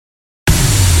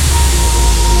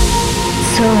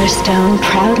Solarstone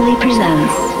proudly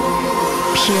presents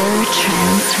Pure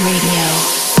Trance Radio.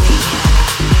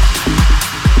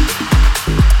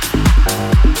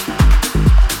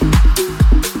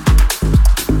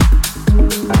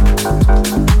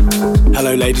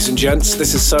 Hello ladies and gents,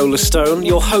 this is Solarstone,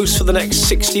 your host for the next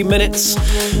 60 minutes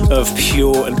of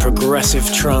pure and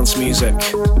progressive trance music.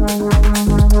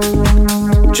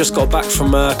 Just got back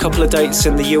from a couple of dates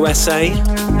in the USA.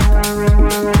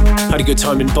 Had a good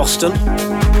time in Boston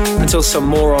until some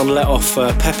moron let off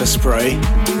pepper spray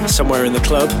somewhere in the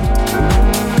club.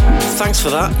 Thanks for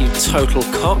that, you total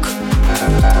cock.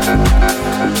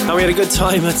 And we had a good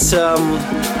time at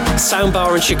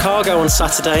Soundbar in Chicago on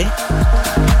Saturday.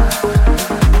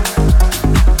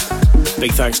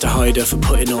 Big thanks to Hyder for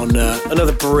putting on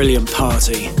another brilliant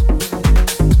party.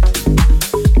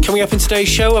 Coming up in today's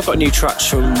show, I've got new tracks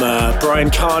from Brian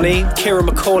Carney, Kira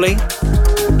McCauley,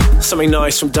 something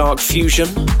nice from Dark Fusion.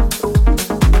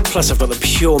 Plus I've got the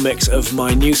pure mix of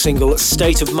my new single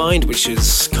State of Mind, which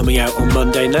is coming out on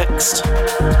Monday next.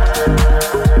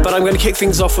 But I'm going to kick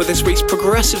things off with this week's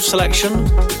progressive selection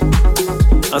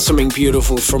and something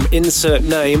beautiful from Insert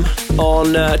Name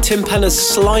on Tim Penner's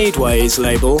Slideways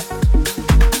label.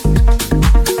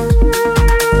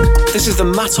 This is the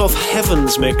Matov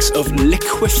Heavens mix of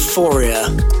Liquiphoria.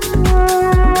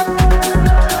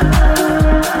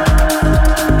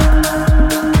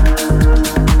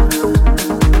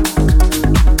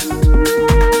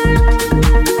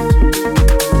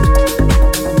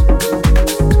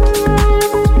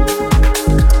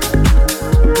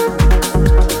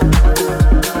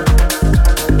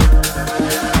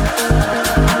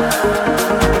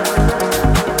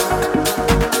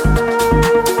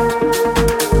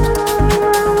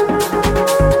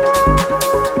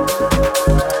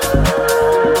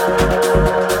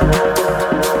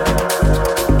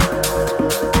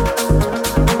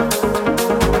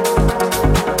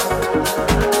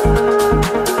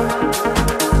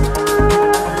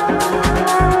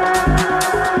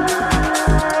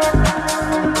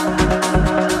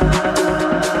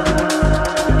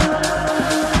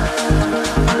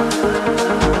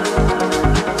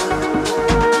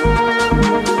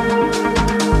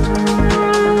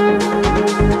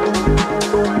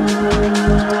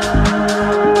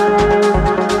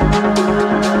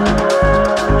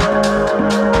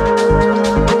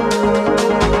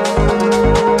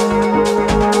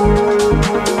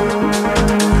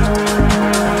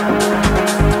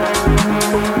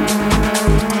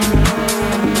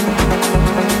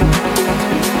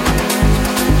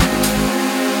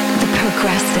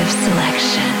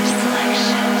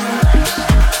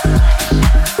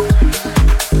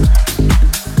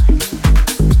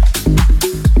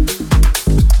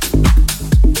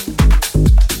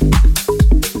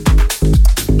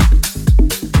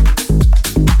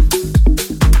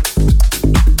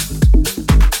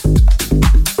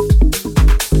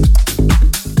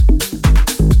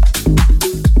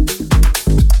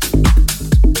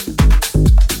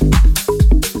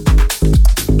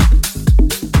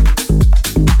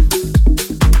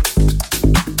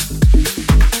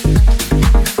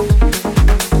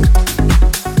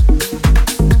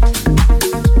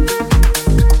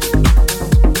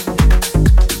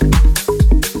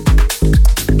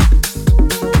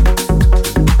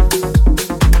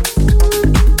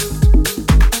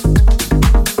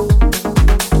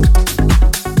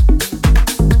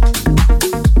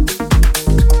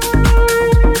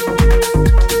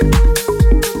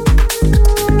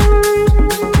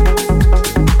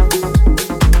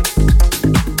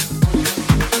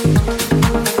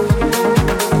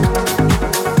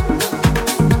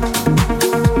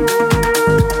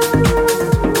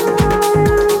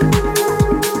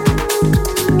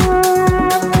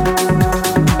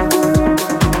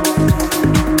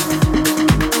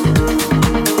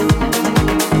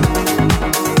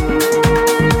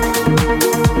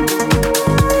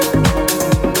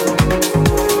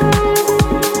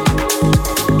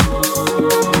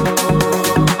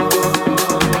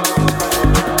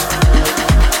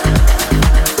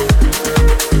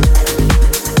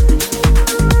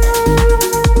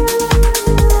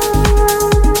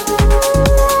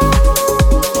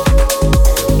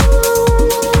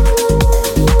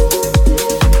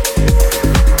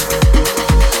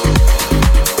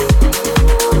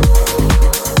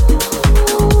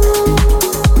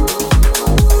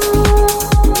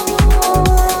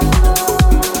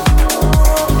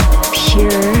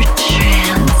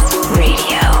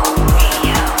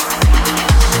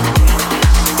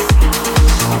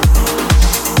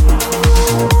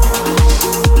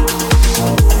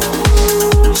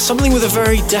 Something with a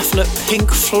very definite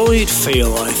Pink Floyd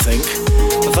feel, I think.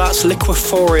 that's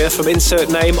Liquephoria from Insert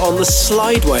Name on the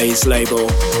Slideways label.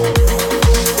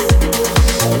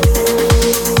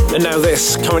 And now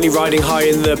this, currently riding high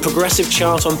in the progressive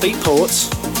chart on Beatport,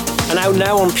 and out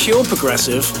now on Pure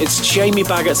Progressive, it's Jamie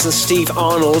Baggots and Steve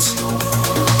Arnold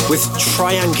with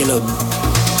Triangulum.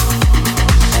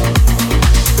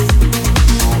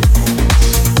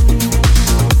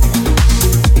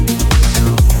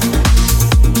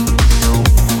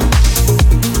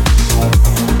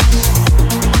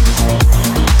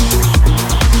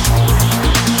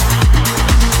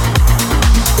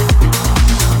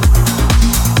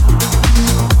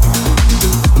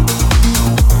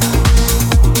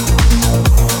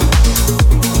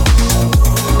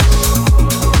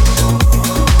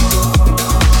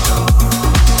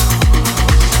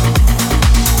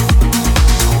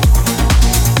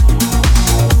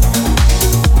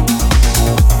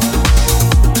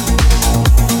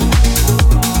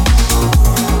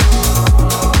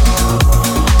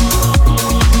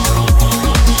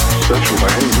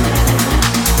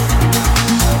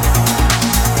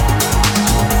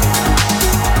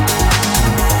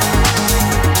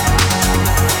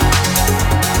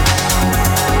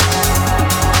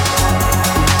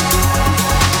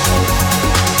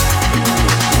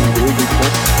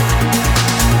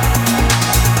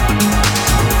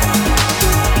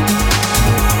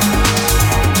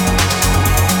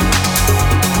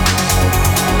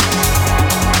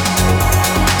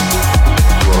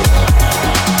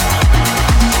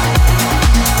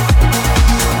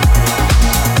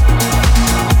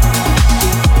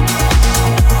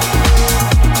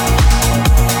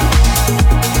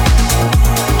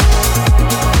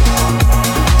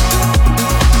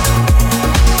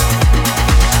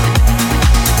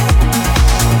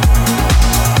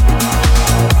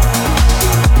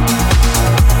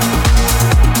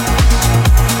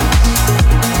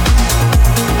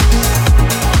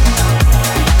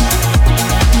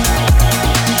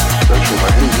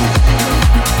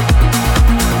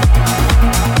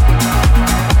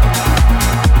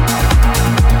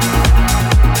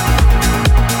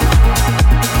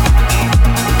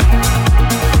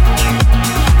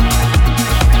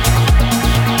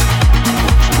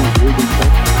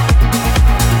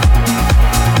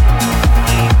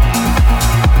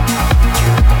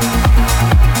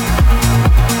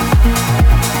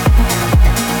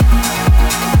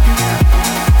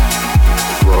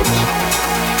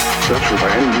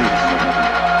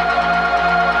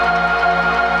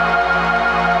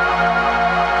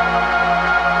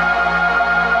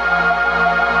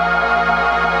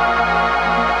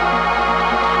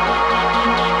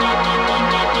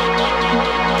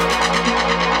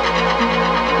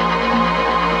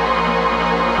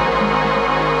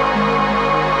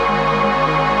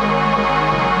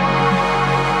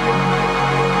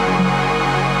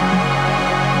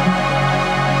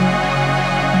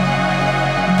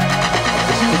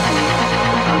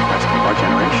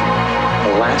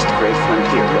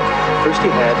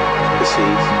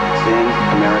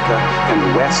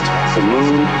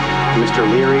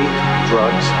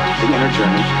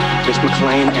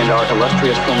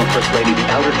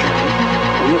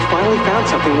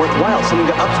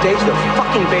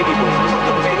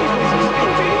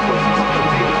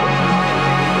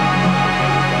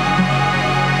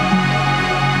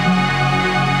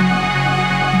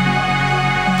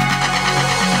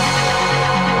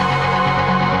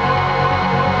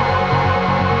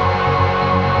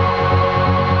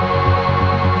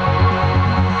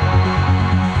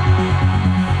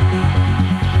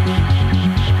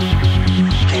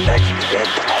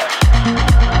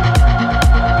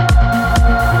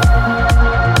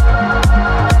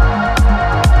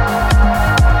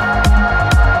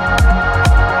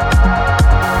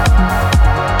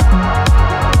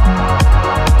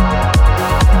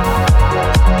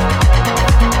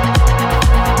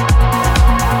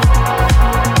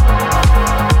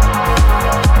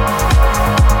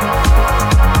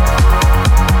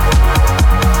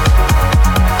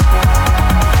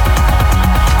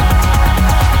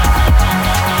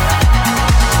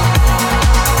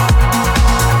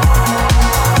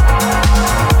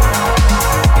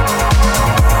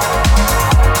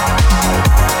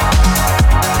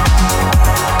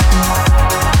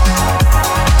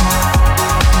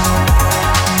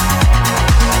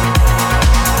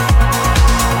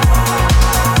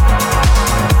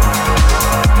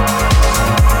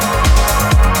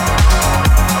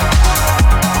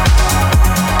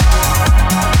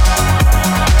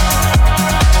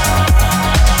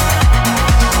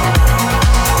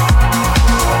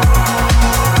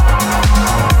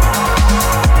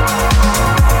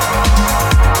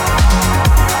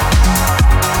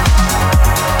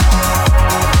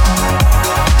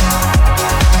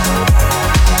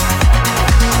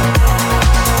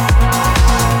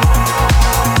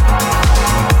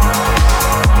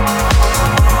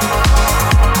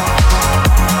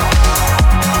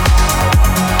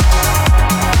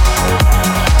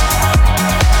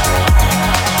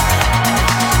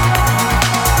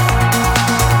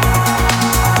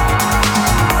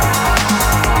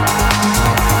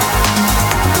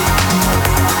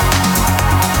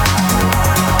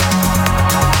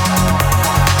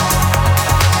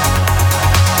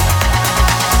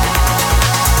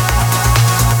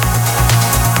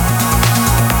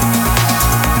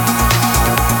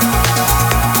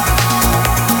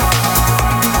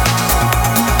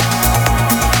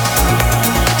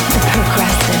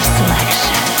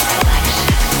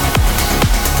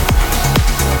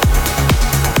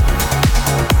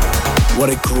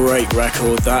 great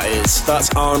record that is.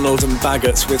 That's Arnold and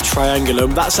Baggott with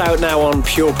Triangulum. That's out now on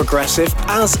Pure Progressive,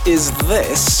 as is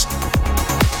this.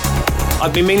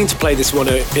 I've been meaning to play this one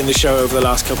in the show over the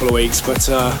last couple of weeks, but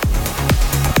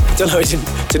I don't know, it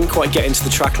didn't quite get into the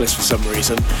track list for some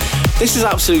reason. This is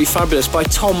absolutely fabulous by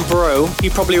Tom Bro. You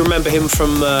probably remember him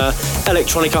from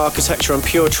Electronic Architecture and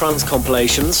Pure Trance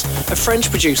compilations, a French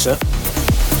producer.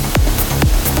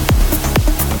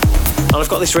 And I've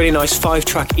got this really nice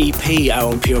 5-track EP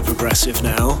out on Pure Progressive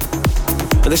now.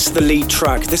 And this is the lead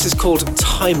track. This is called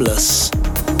Timeless.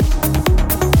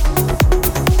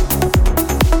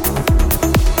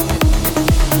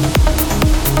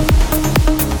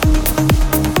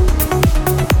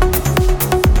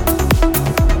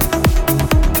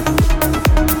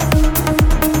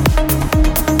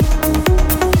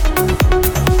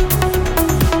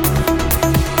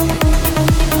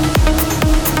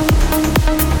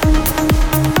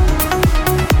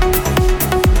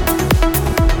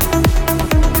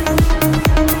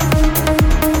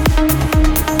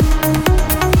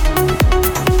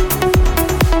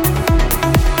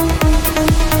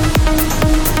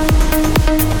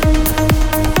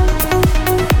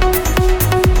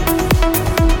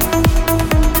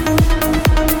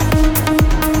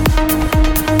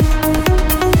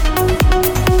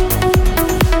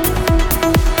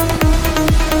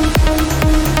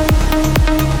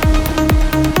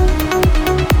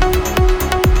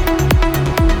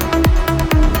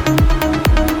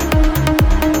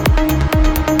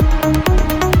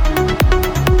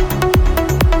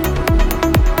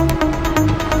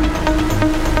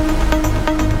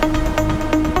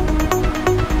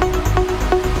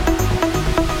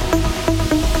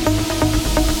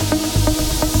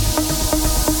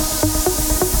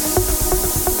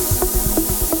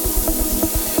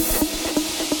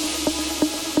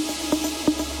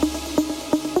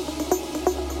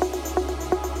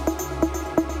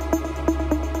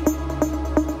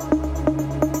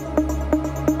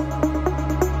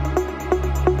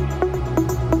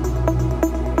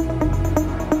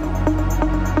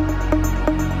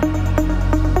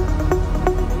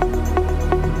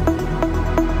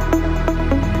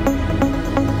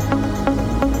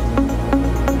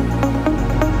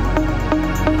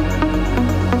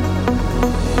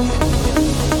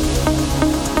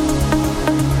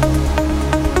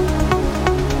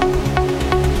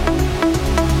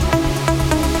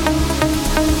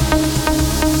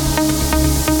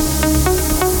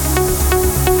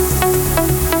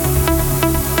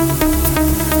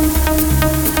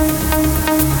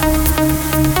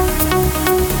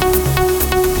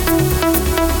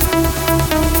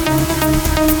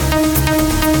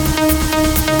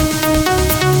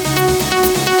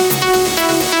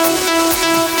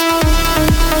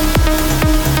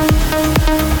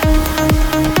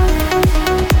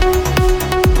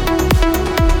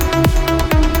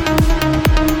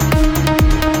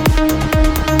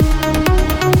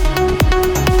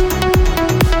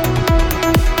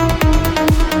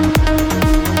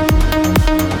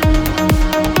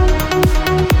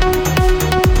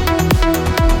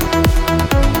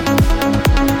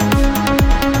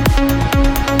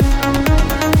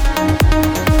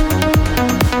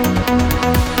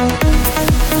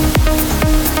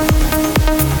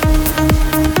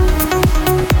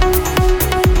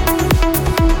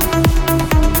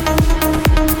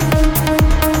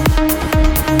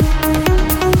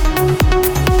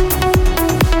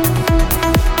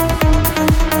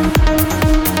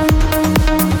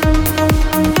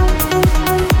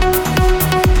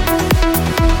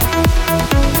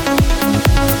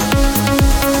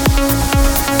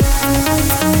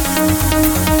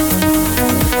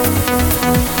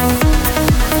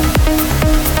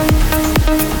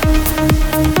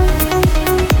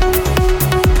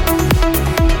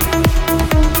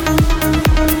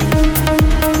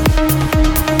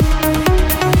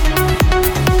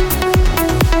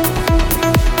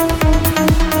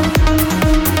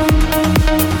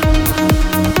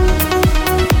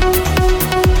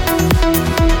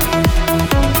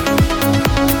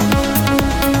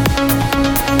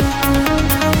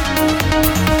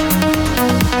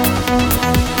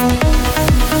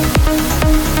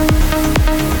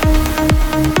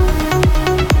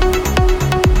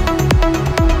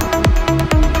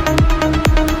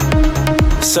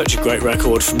 Such a great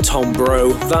record from Tom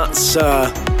Bro. That's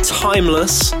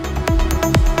Timeless.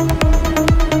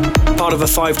 Part of a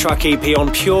 5-track EP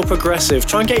on Pure Progressive.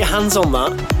 Try and get your hands on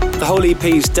that. The whole EP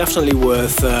is definitely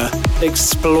worth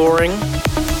exploring.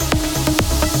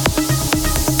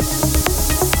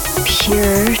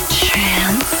 Pure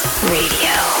Trance Radio.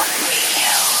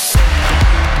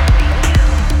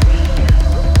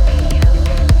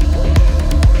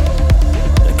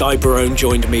 Guy Barone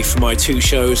joined me for my 2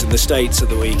 shows in the States at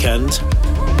the weekend.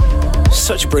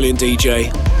 Such a brilliant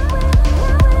DJ.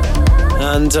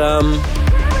 And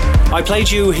I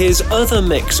played you his other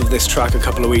mix of this track a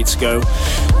couple of weeks ago.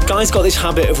 Guy's got this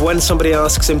habit of when somebody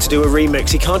asks him to do a remix,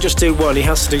 he can't just do one, he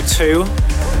has to do 2.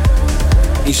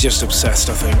 He's just obsessed,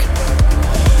 I think.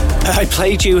 I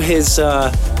played you his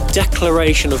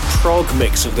Declaration of Prog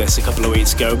mix of this a couple of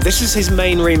weeks ago. This is his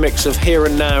main remix of Here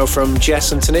and Now from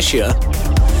Jess and Tanisha.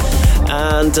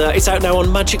 And it's out now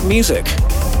on Magic Music.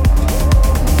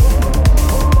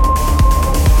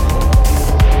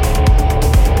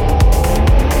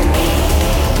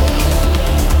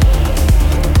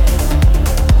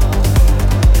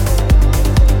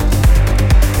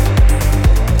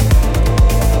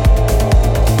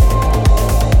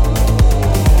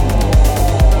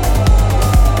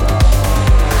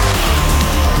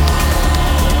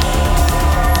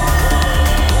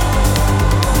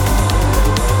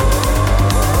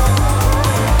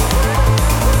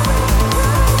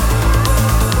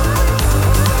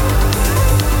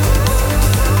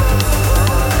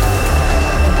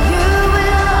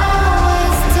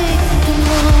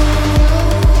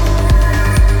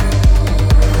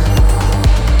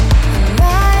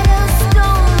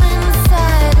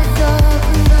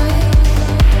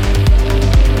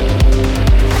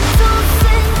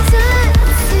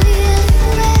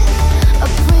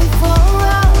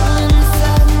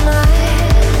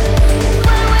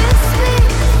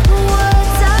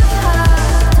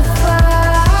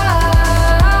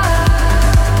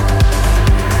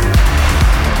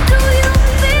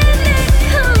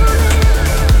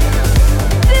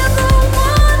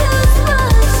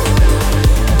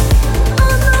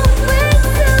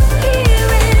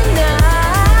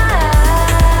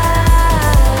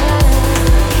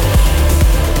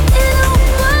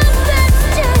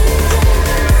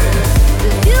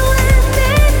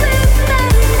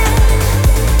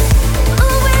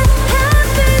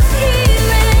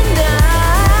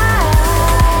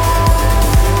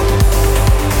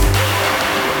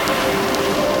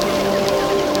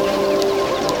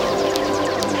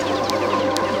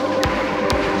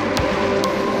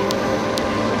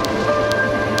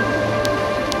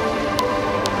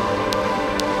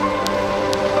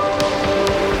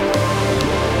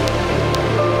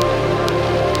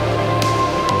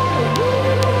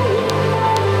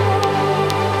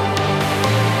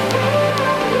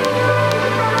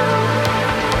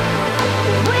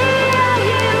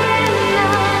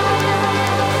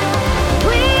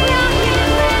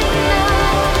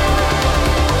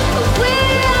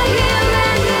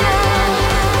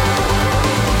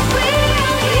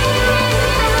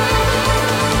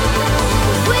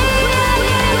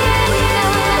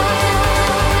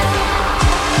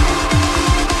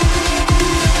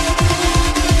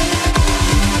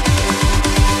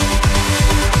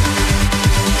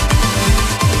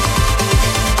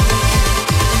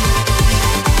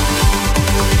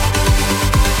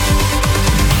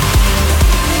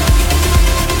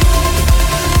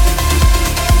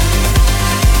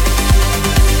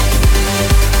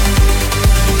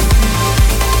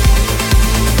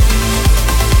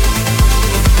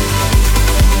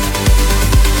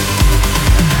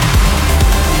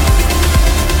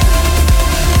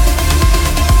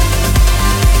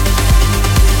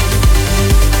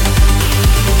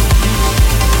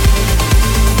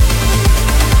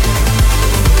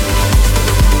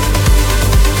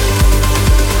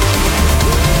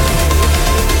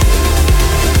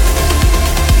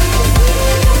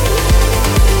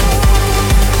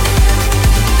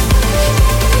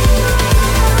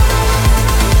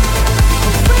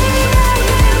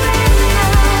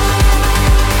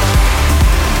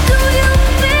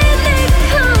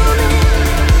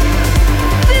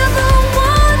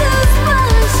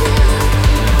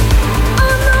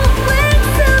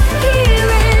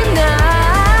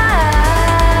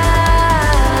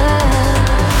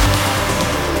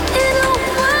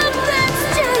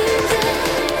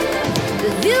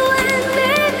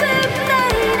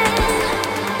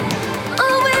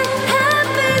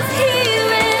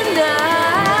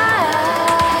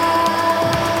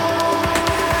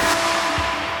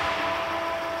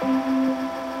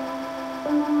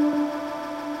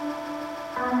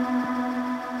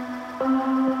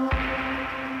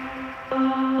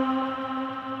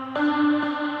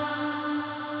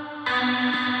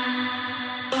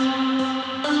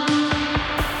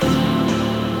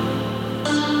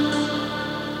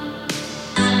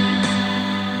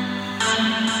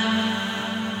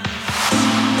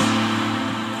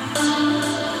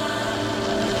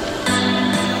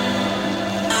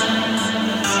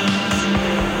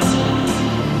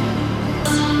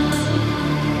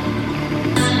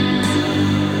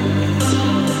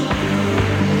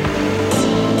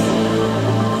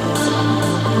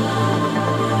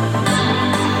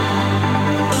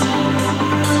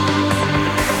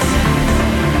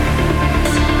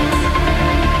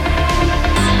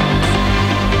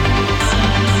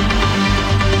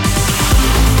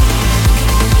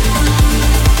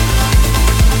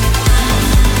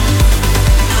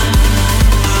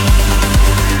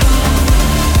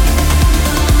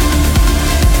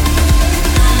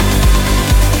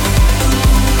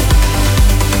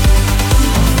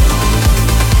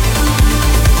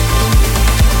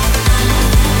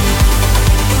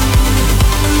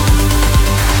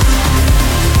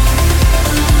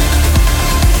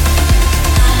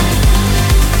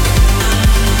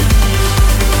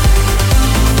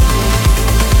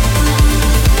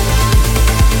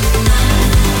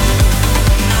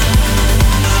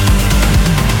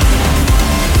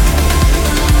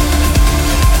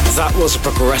 lots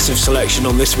of progressive selection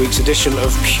on this week's edition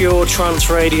of Pure Trance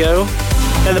Radio.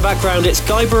 In the background, it's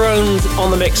Guy Barone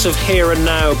on the mix of Here and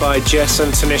Now by Jess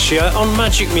and Tanisha on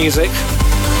Magic Music.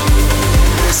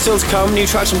 Still to come, new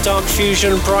tracks from Dark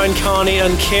Fusion, Brian Carney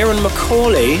and Kieran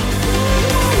McCauley.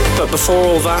 But before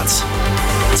all that,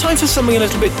 time for something a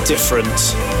little bit different.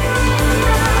 It's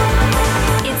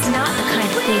not the kind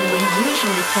of thing we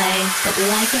usually play, but we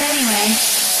like it anyway.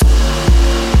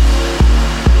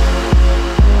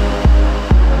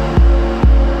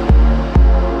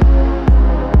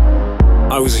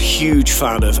 I was a huge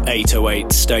fan of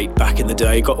 808 State back in the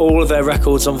day. Got all of their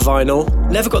records on vinyl.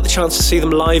 Never got the chance to see them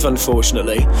live,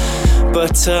 unfortunately.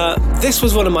 But this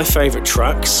was one of my favourite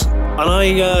tracks. And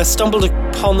I stumbled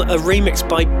upon a remix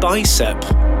by Bicep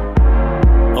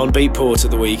on Beatport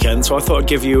at the weekend. So I thought I'd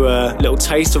give you a little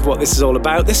taste of what this is all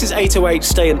about. This is 808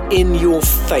 Stay and In Your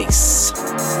Face.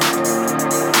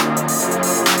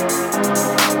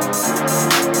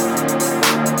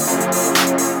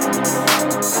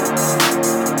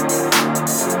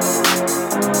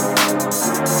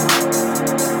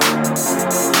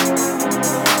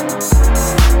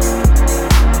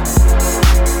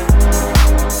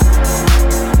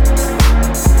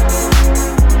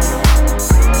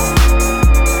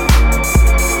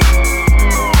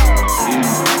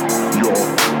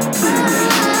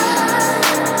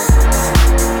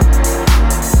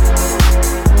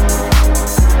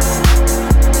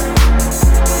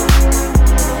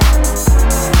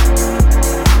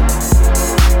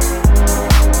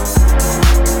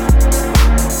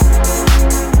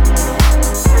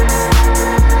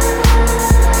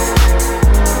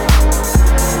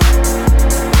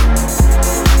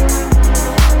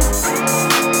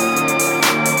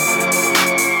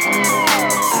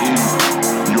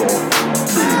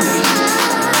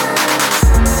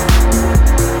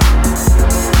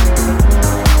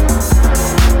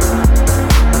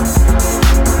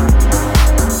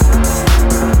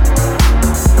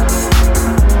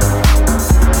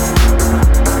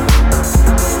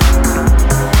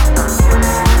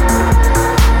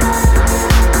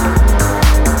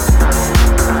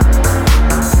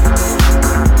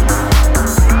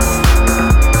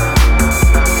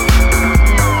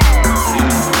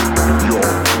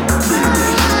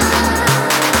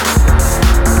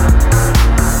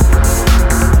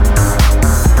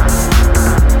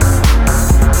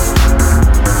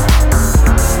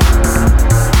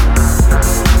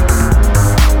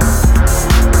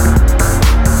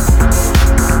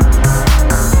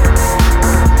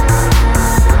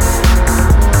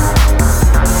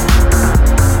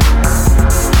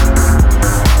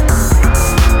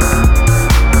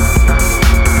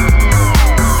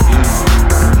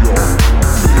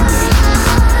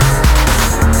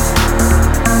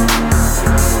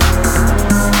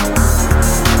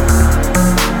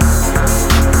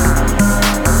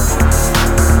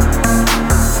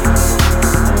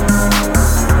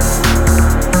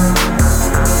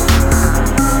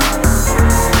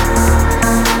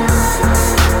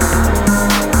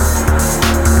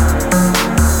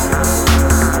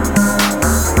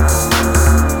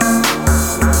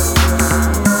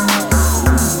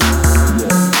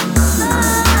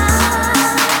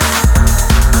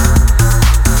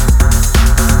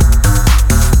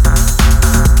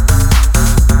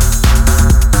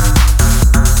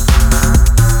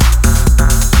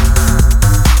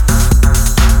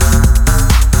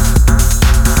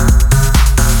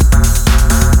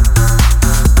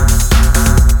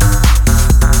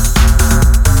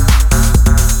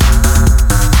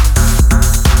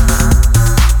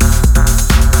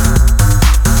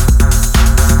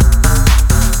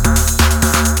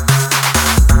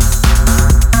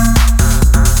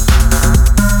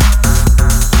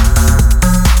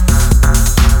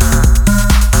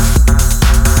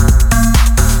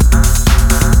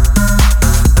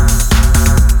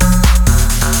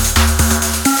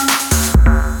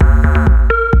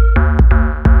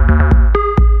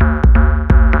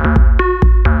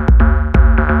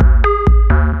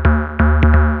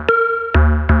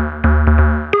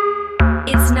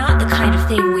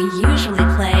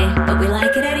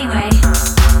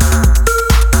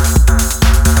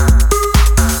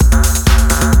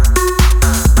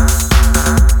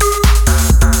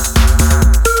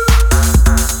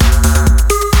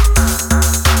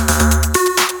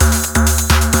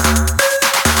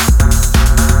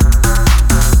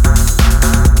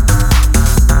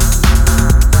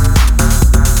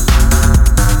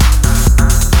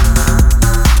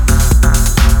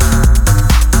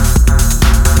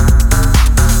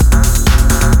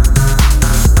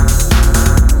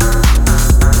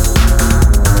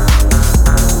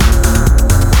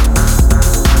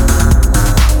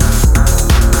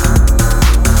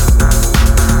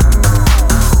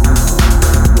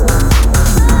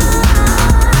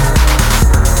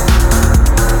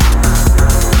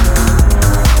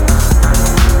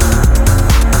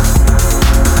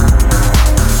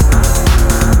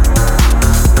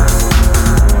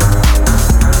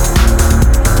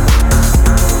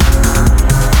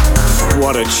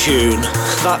 What a tune.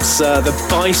 That's the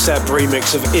Bicep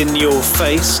remix of In Your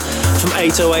Face from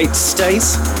 808 State.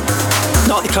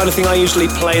 Not the kind of thing I usually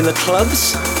play in the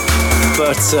clubs,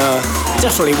 but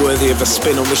definitely worthy of a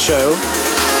spin on the show.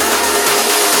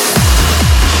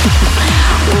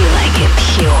 We like it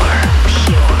pure.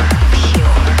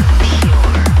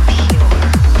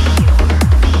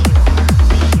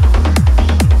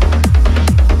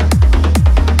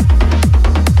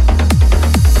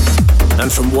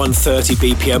 And from 130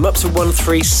 BPM up to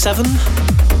 137.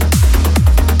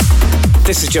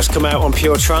 This has just come out on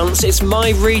Pure Trance. It's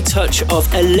my retouch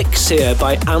of Elixir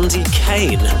by Andy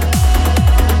Kane.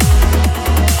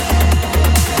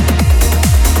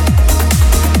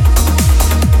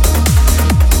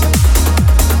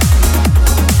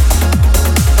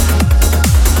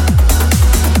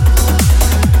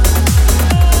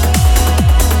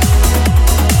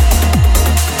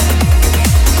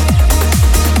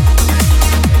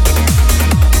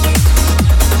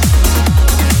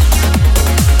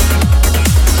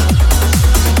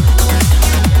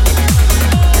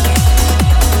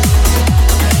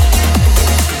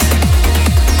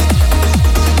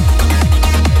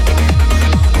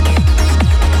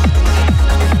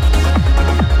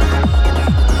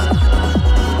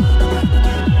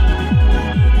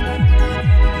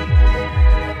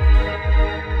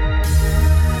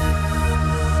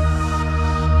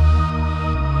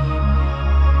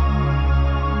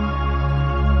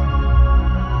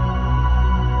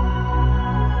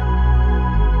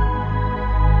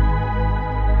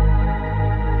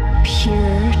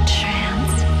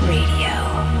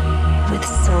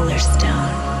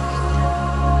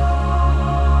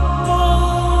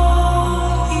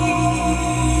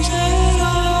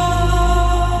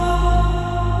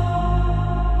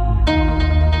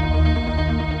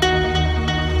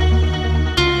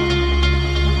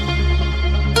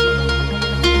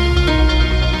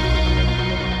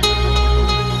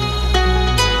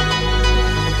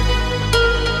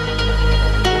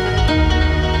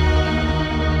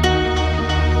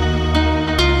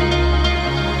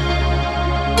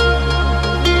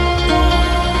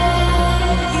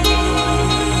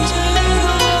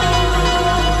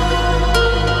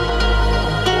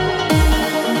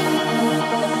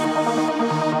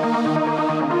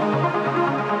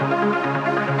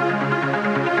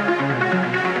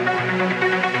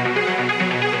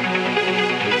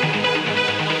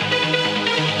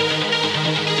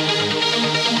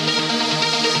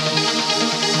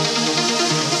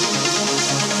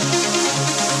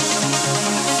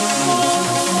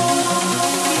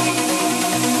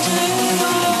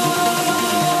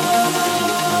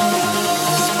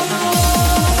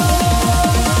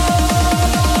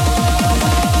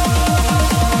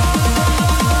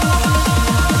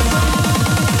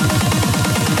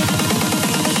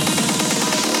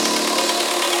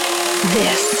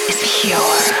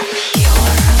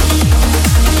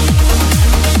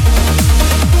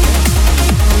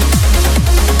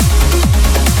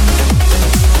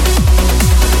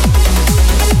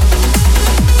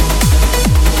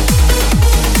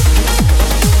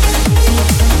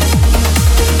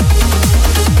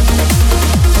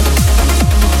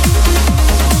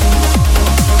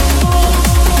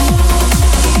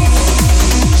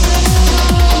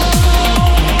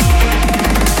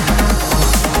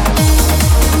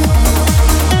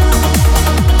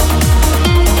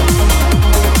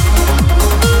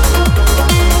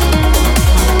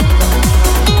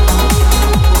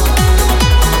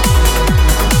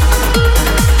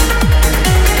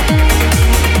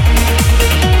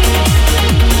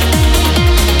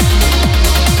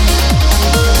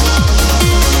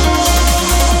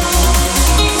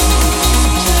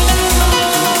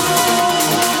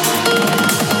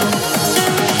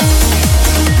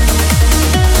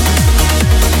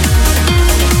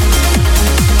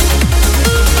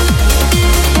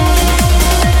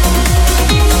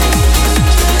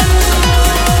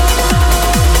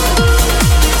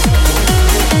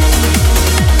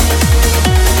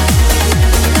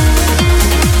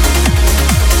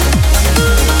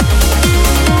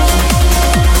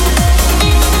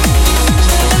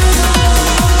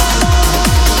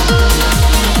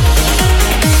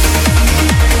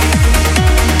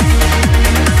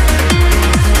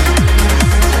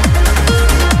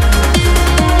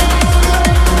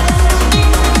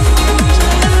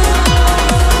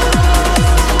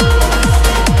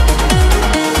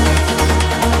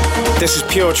 This is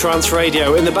Pure Trance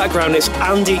Radio. In the background, it's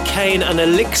Andy Kane and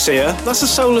Elixir. That's a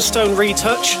Solarstone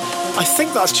retouch. I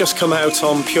think that's just come out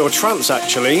on Pure Trance,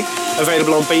 actually.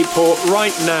 Available on Beatport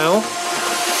right now.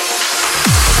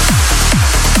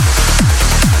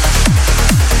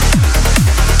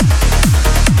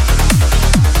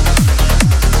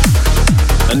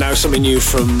 And now something new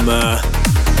from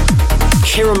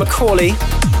Ciaran McCauley.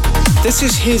 This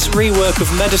is his rework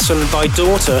of Medicine by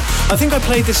Daughter. I think I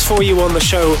played this for you on the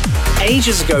show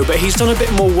ages ago, but he's done a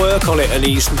bit more work on it and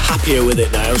he's happier with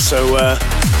it now. So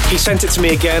he sent it to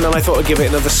me again and I thought I'd give it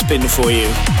another spin for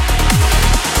you.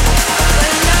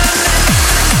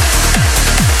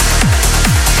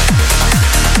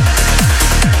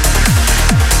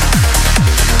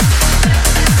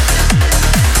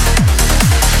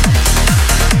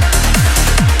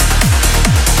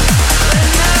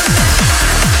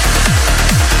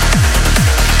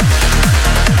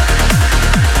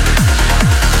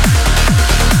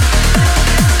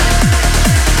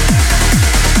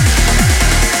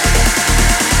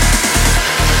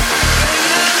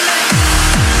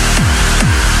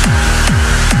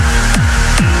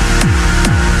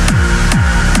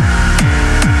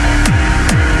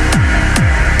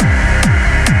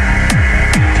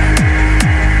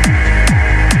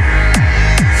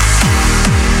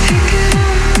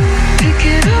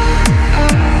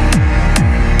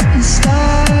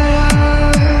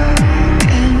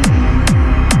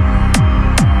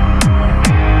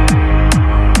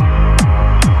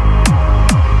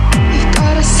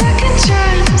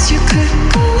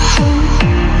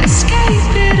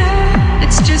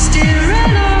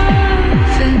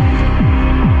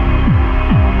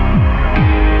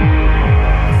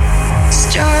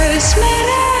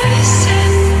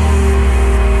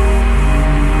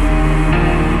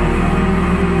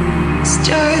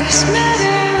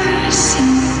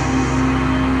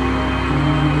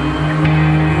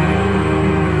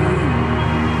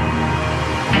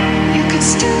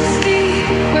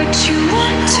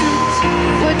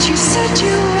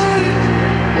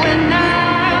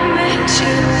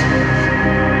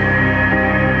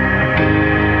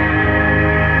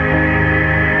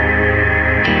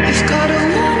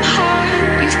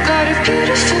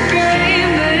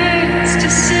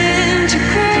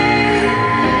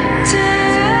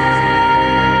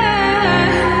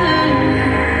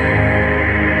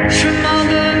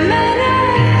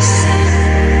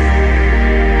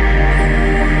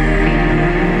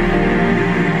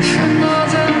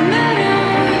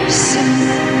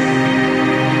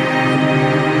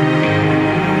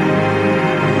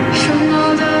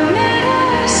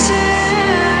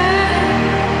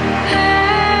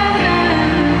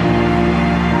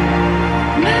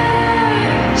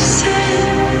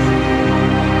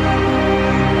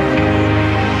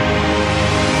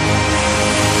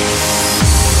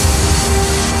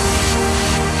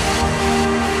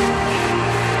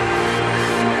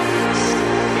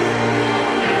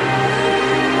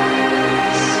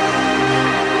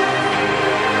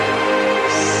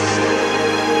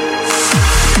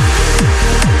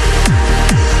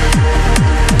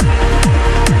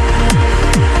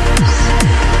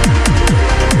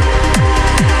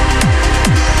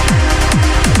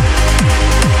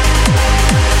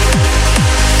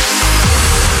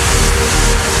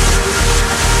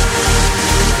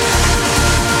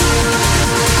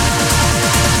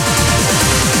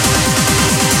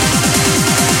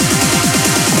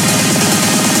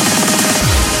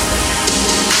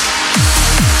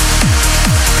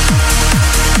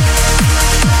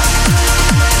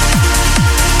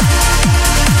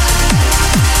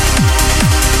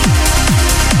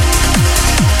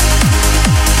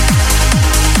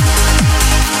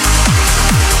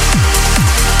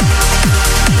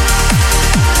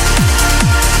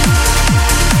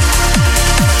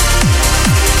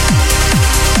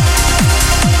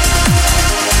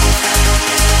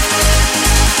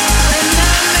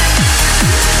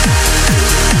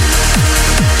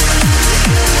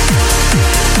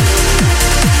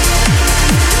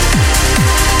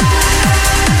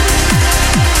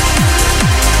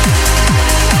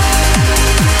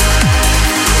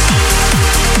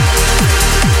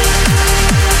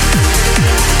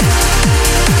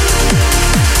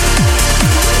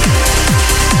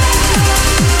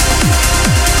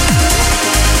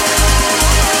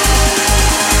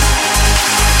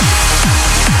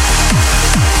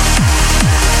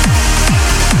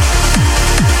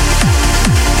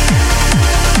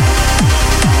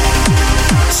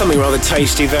 Something rather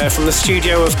tasty there from the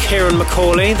studio of Ciaran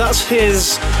McCauley. That's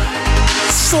his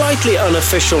slightly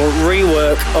unofficial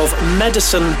rework of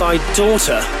Medicine by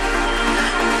Daughter.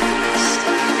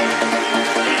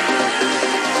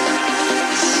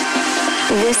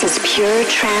 This is Pure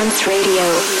Trance Radio,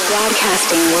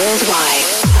 broadcasting worldwide.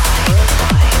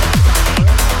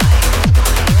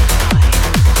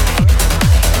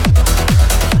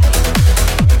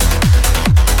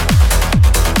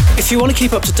 If you want to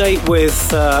keep up to date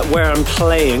with where I'm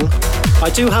playing, I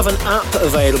do have an app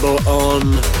available on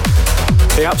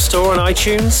the App Store and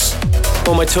iTunes.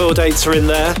 All my tour dates are in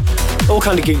there. All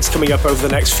kind of gigs coming up over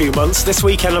the next few months. This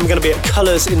weekend I'm going to be at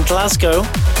Colours in Glasgow.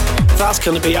 That's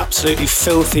going to be absolutely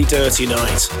filthy dirty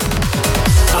night,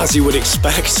 as you would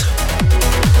expect.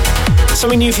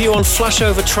 Something new for you on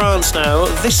Flashover Trance now.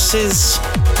 This is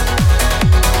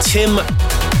Tim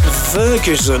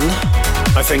Vergusen,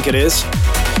 I think it is.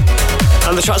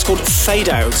 And the track's called Fade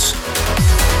Out.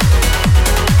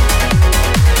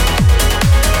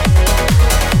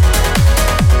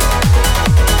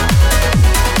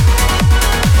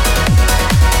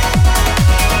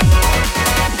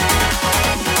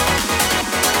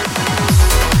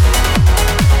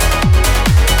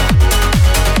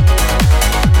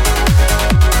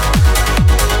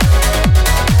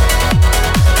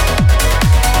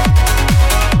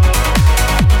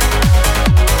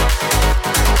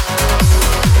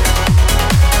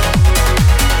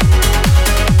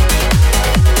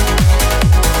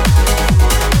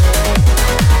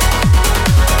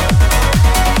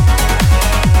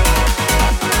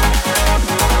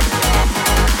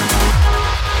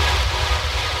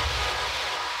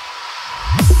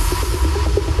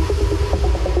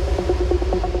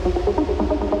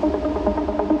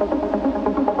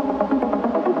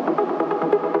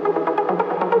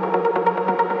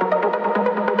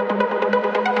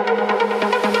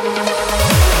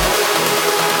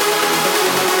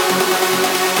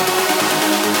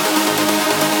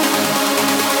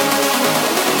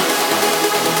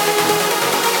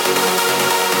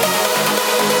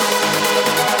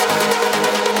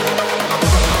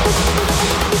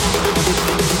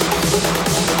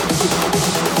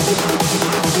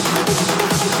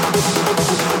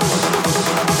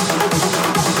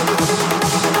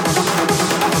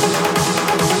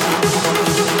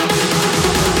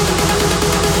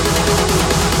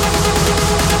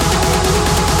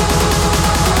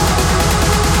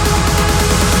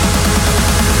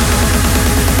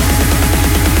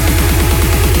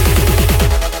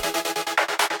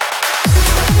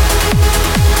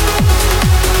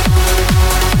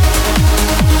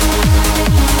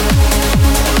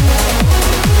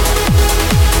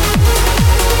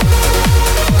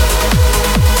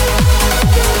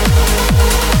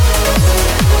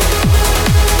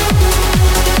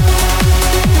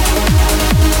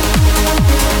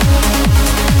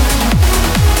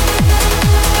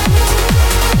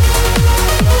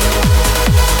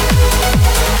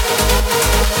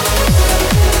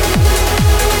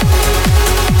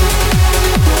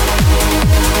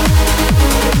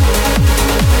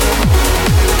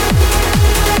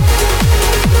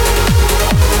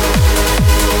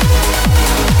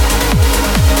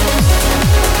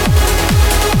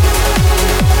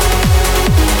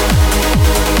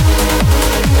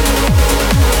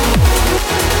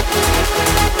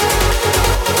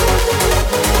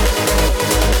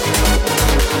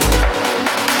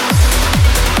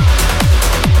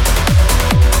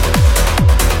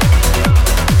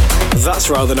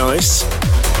 Rather nice.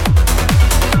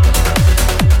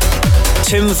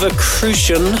 Tim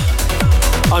Verkrusen.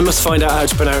 I must find out how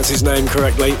to pronounce his name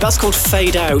correctly. That's called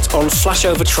Fade Out on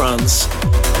Flashover Trance.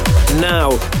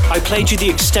 Now, I played you the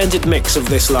extended mix of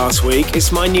this last week.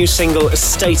 It's my new single, A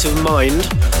State of Mind,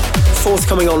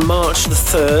 forthcoming on March the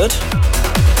 3rd.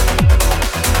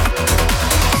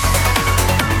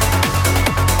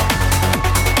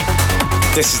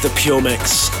 This is the Pure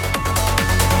Mix.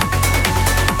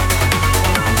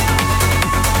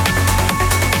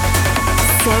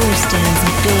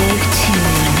 Solarstone's big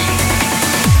tune.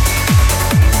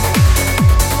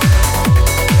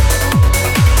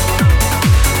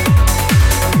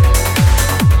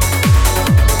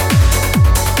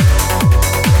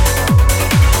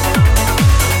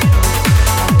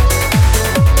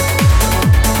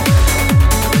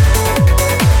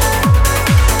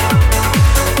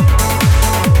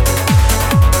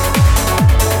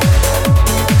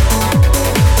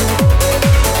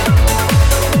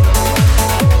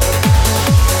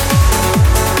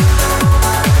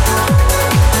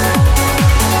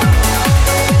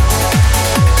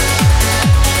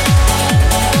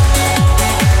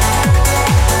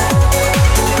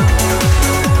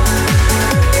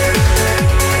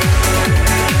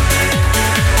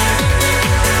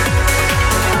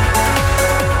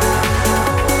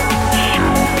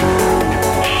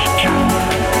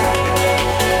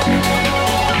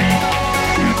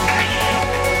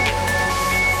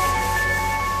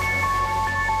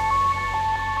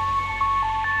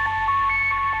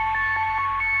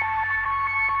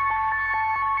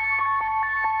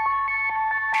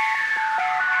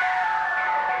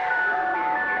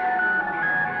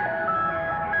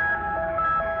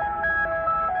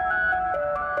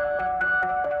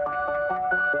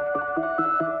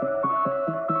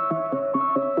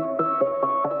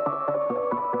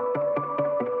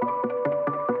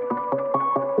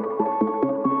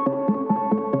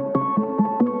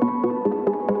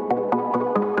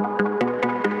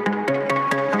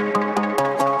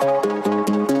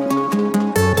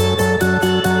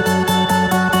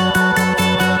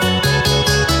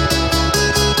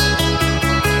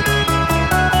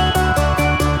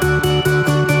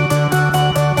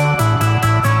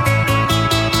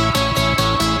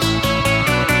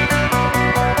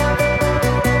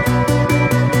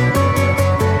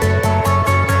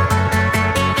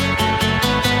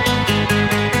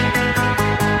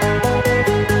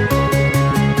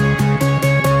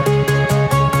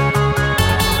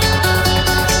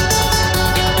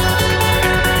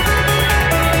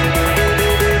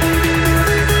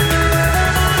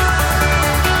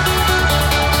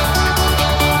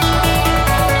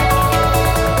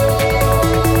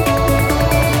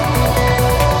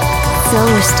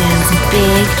 Solarstone's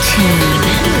big tune.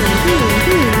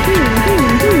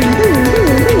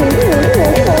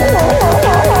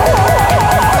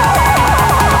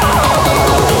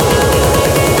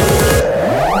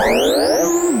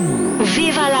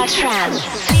 Viva la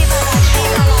trance.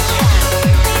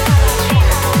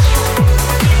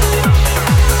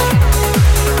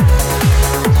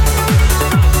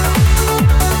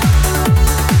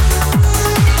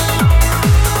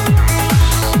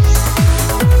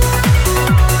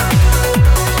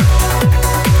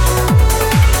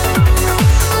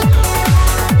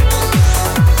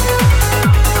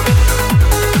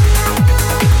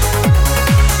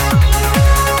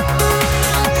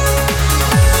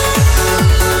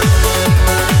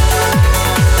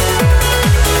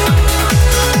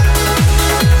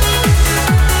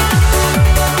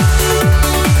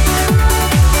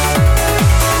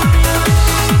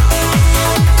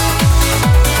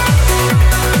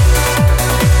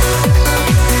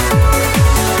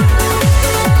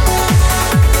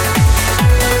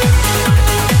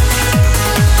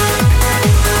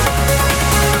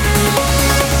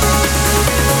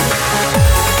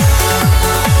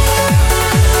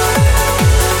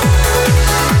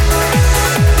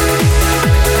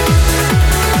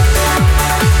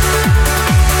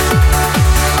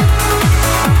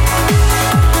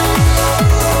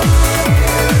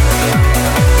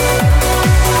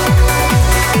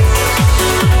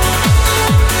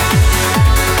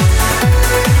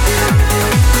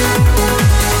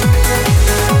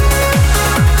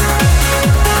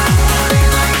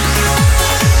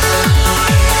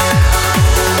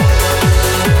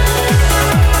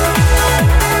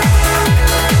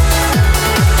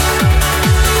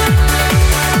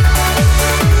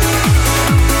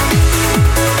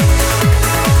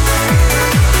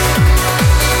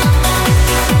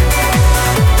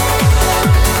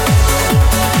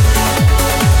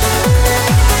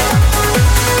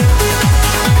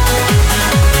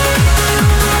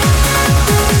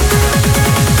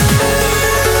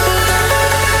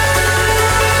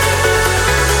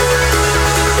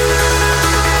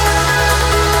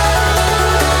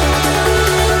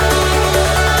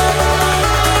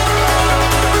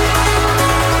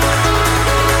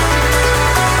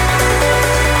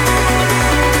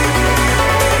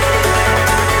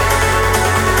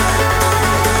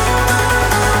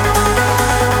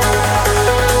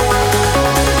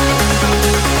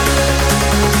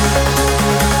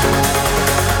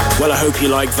 You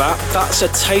like that? That's a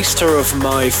taster of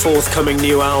my forthcoming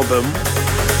new album.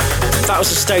 That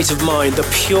was A State of Mind, the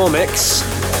Pure Mix.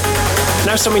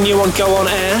 Now something new on Go On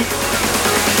Air.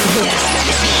 This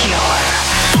is Pure.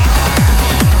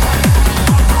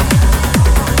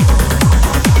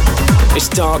 It's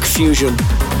Dark Fusion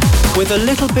with a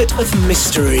little bit of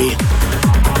mystery.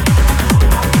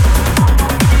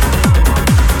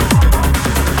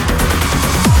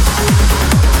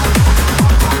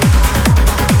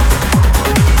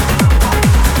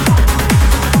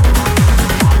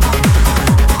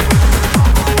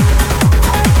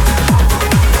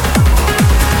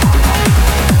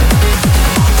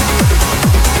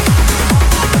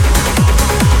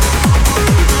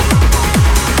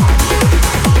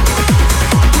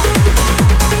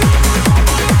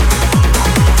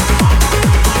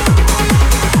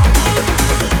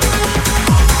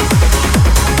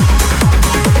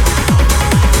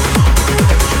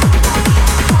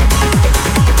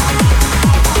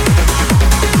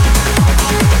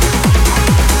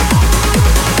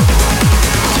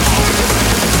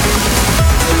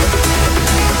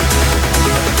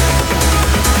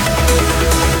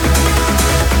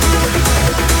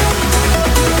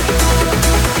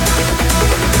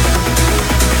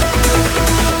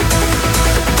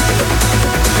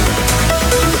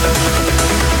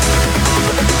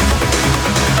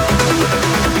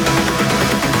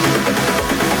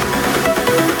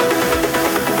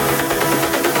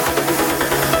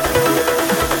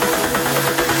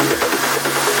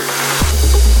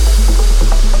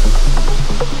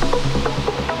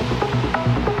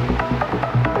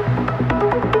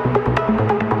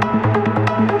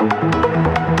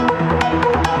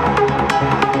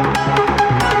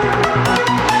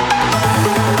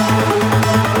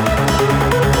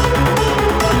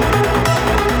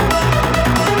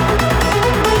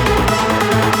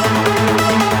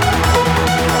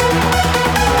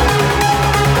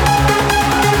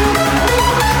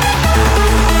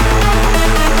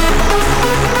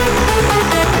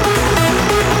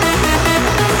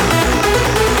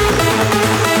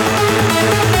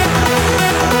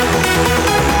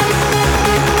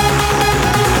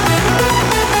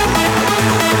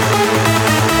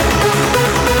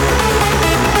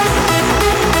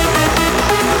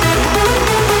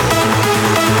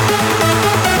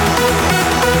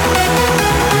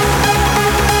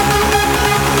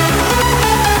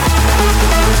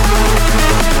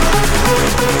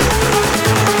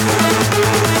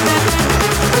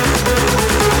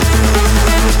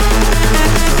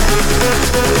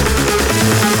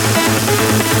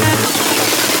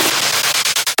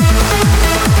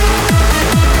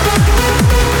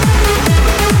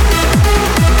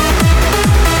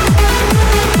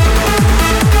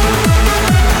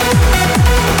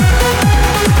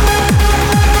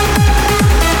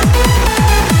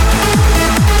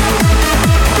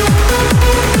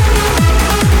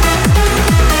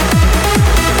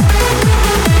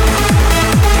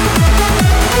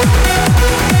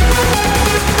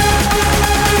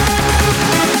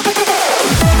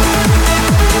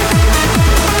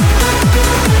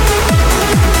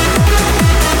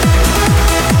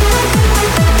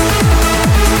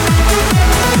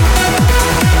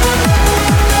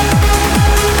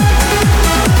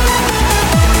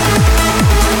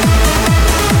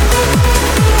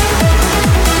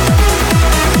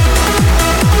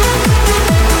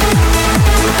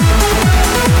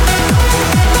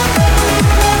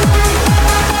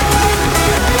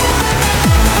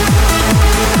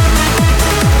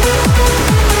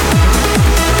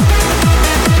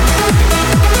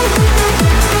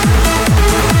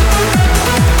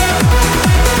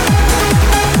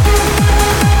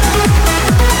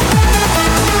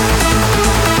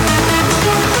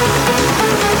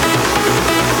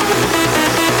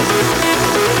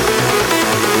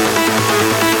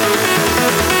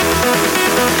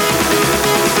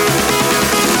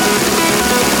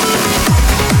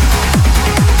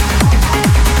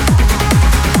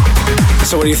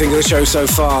 what do you think of the show so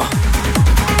far?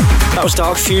 That was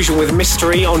Dark Fusion with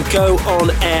Mystery on Go On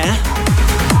Air.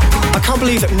 I can't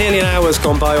believe that nearly an hour's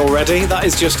gone by already. That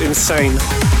is just insane.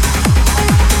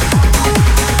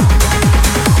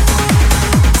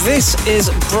 This is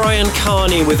Brian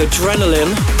Carney with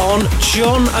Adrenaline on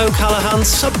John O'Callaghan's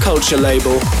Subculture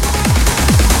label.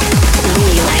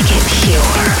 We like it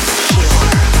pure.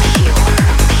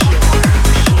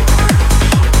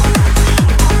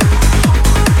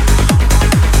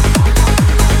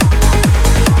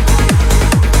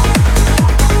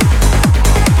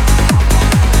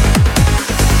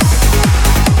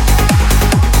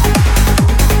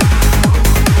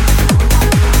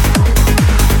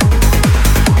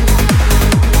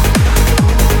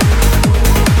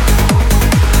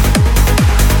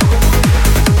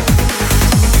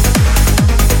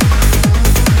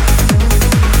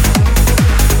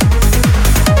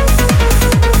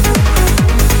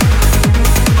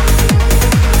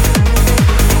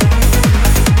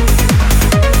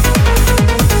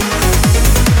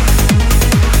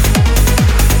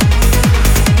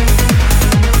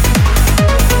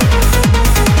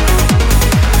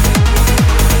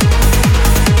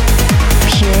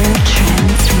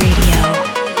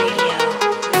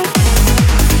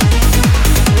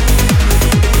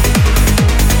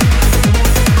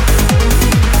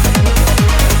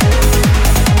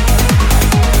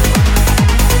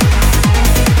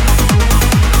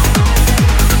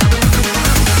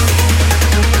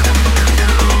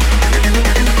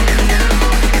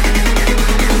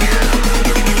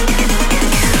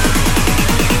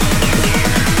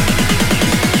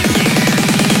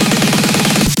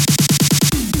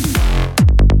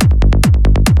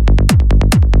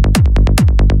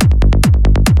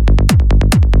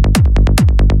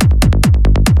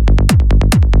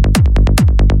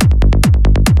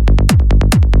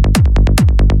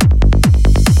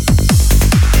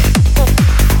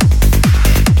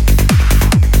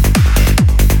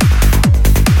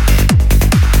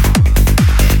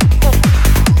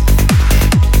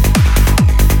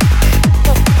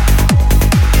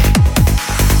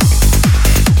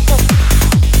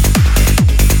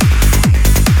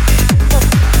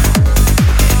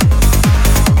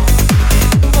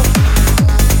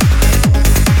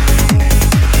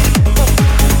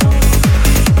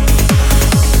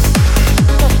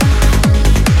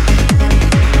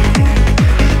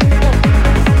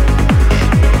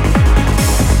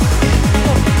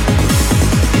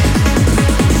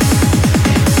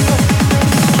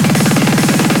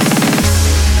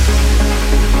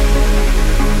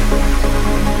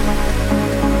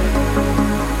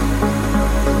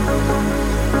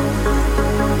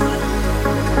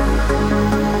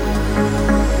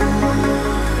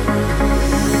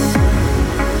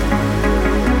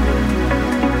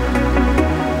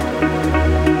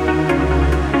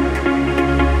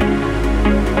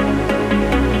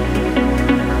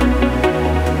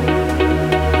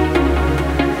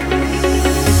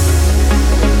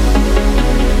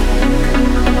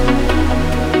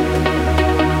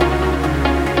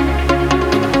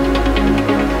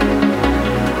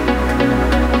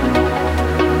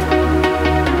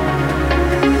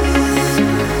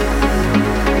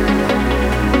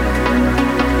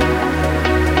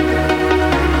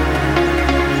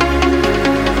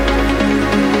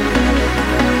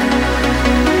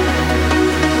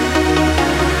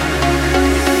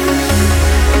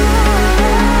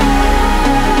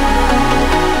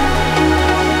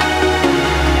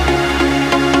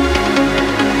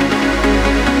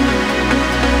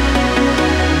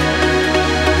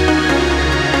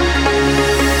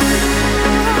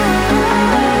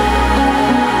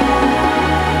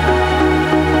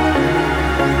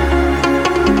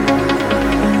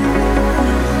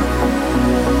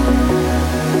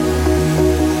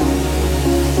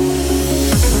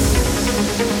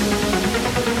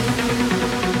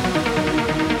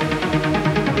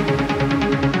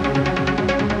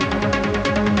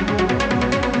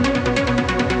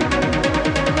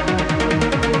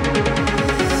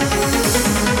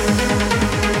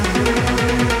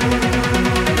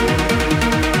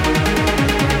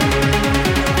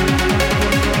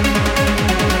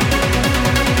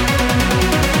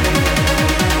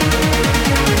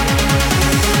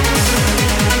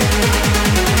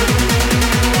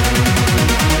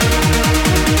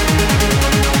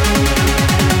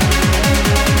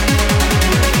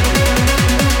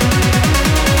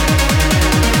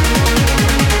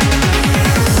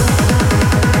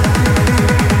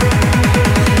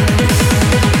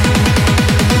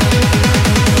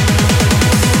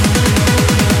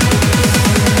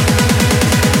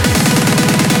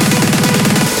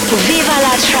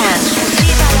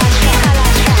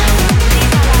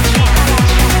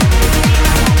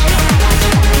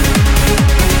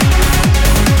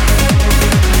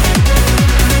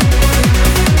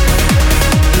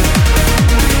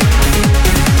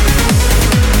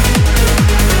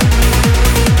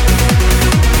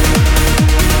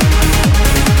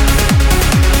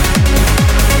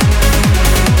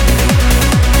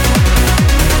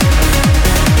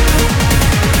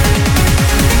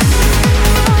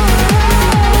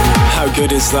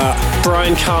 good is that?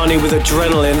 Brian Carney with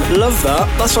Adrenaline. Love that.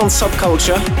 That's on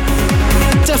Subculture.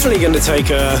 Definitely going to take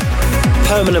a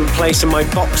permanent place in my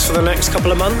box for the next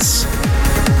couple of months.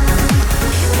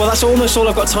 Well, that's almost all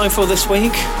I've got time for this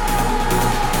week.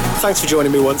 Thanks for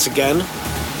joining me once again.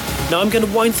 Now I'm going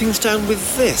to wind things down with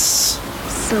this.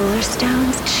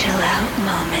 Solarstone's chill out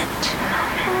moment.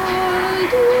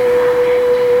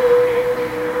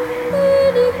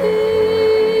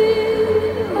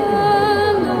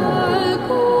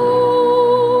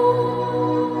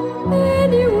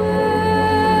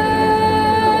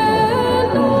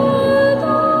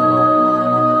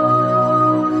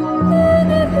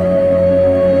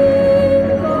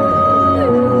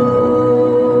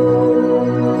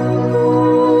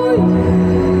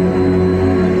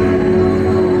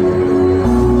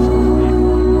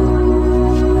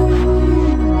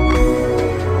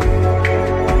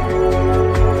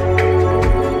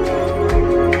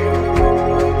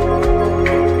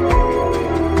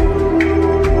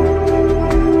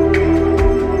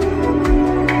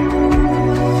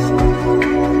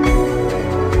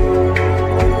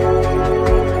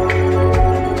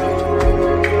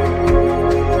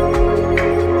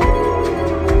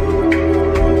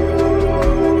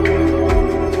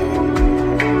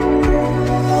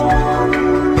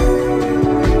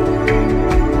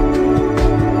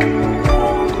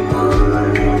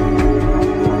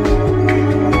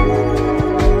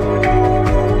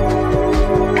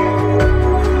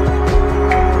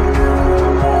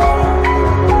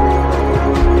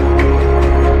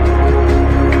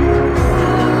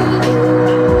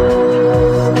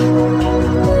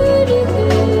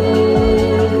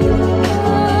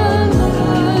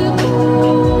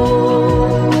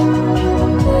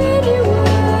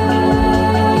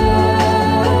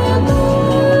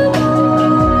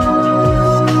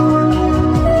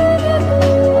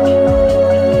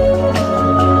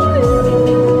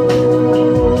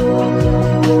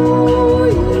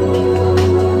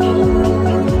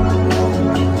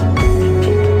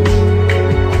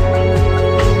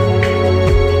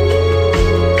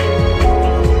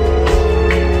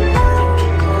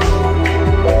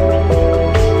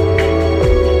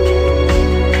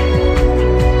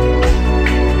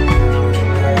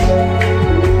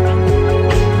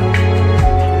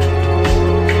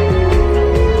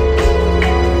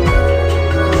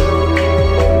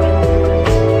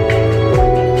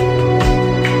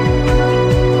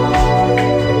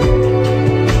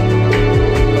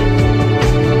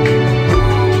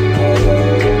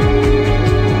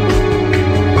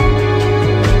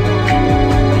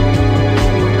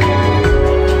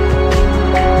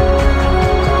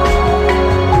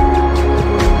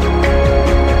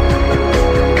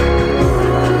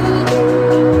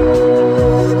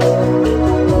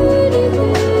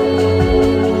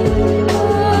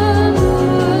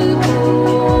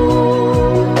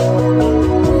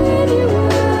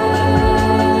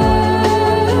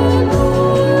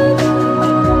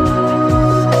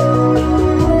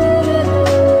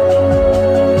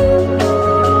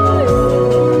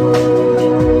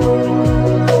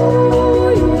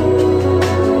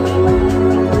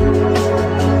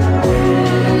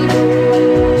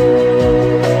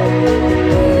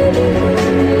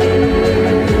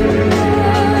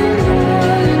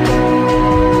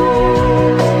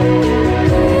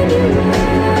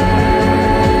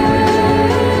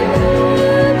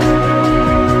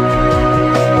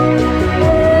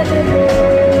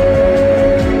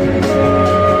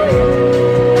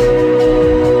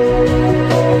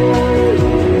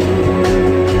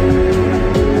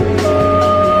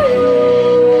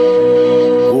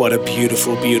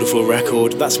 Beautiful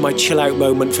record. That's my chill out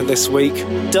moment for this week.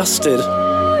 Dusted.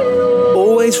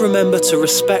 Always remember to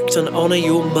respect and honour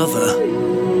your mother.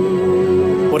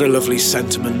 What a lovely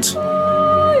sentiment.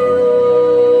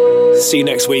 See you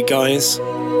next week, guys.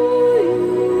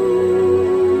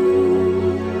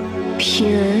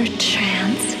 Pure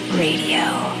Trance Radio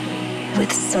with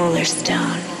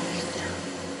Solarstone.